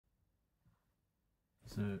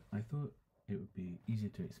So I thought it would be easier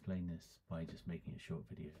to explain this by just making a short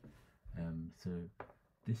video. So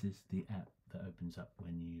this is the app that opens up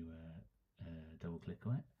when you double click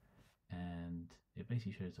on it, and it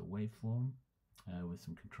basically shows a waveform with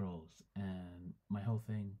some controls. And my whole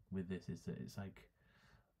thing with this is that it's like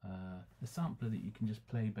a sampler that you can just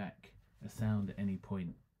play back a sound at any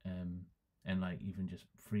point, and like even just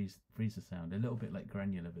freeze the sound, a little bit like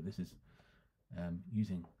granular, but this is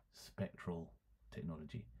using spectral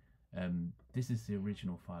technology. This is the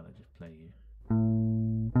original file I just play you.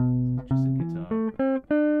 Just a guitar.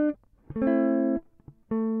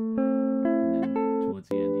 And then towards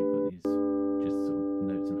the end you've got these just sort of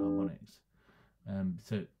notes and harmonics.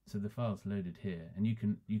 So the file's loaded here, and you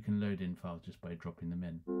can load in files just by dropping them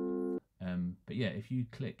in. But yeah, if you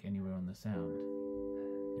click anywhere on the sound,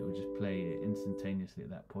 it will just play it instantaneously at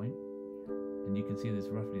that point. And you can see there's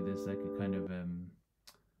like a kind of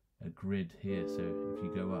a grid here, so if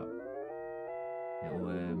you go up, it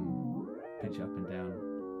will pitch up and down.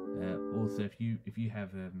 Also, if you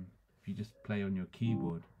just play on your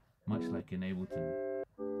keyboard, much like in Ableton,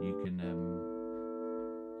 you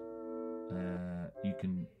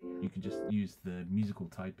can just use the musical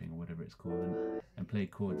typing or whatever it's called and play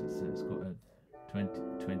chords. It's got a 20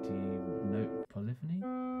 note polyphony.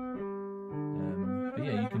 But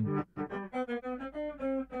yeah, you can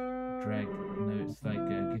drag notes. Like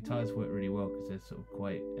guitars work really well because they're sort of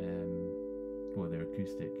quite well, they're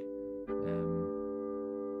acoustic, and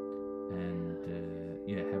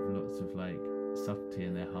yeah, have lots of like subtlety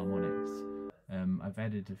in their harmonics. I've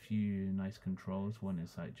added a few nice controls. One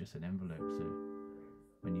is like just an envelope, so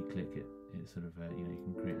when you click it, it's sort of you know, you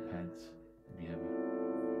can create pads if you have a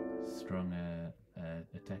strong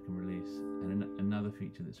attack and release. And another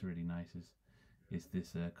feature that's really nice is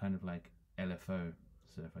this kind of like LFO.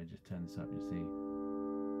 So if I just turn this up, you see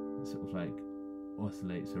it sort of like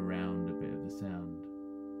oscillates around a bit of the sound,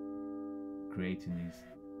 creating these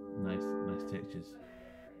nice textures.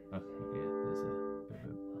 Oh yeah, there's a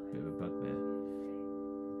bit of a bug there.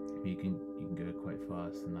 But you can go quite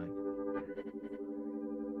fast and like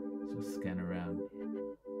sort of scan around.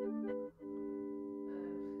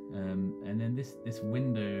 And then this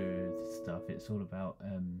window stuff, it's all about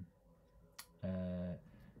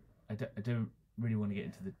I don't really want to get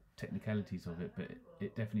into the technicalities of it, but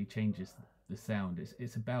it definitely changes the sound.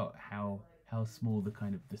 It's about how small the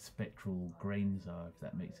kind of the spectral grains are, if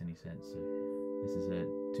that makes any sense. So this is a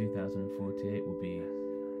 2048, will be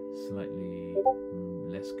slightly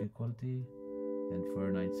less good quality, and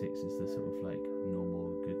 4096 is the sort of like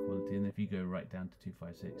normal good quality. And if you go right down to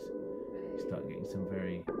 256, you start getting some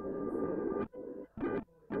very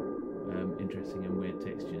interesting and weird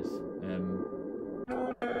textures. And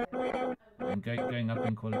going up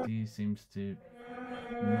in quality seems to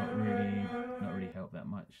not really help that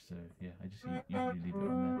much. So yeah, I just usually leave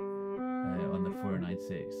it on the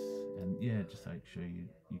 4096, and yeah, just like show you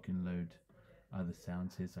can load other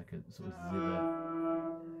sounds. Here's like a sort of zither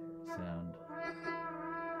sound.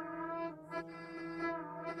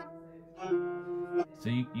 So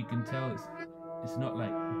you can tell it's not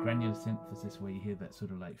like granular synthesis where you hear that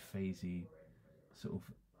sort of like phasey, sort of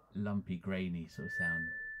lumpy, grainy sort of sound.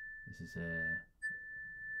 This is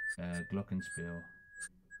a glockenspiel.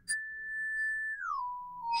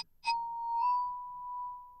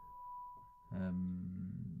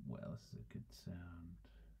 What else is a good sound?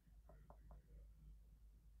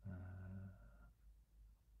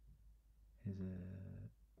 Here's a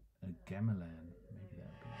gamelan. Maybe that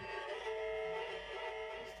would be.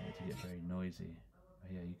 It's starting to get very noisy. Oh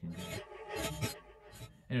yeah, you can go.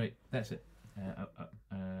 Anyway, that's it.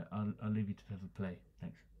 I'll leave you to have a play.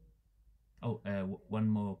 Thanks. Oh, one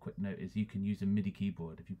more quick note is you can use a MIDI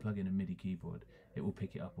keyboard. If you plug in a MIDI keyboard, it will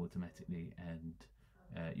pick it up automatically, and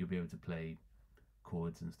you'll be able to play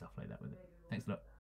chords and stuff like that with it. Thanks a lot.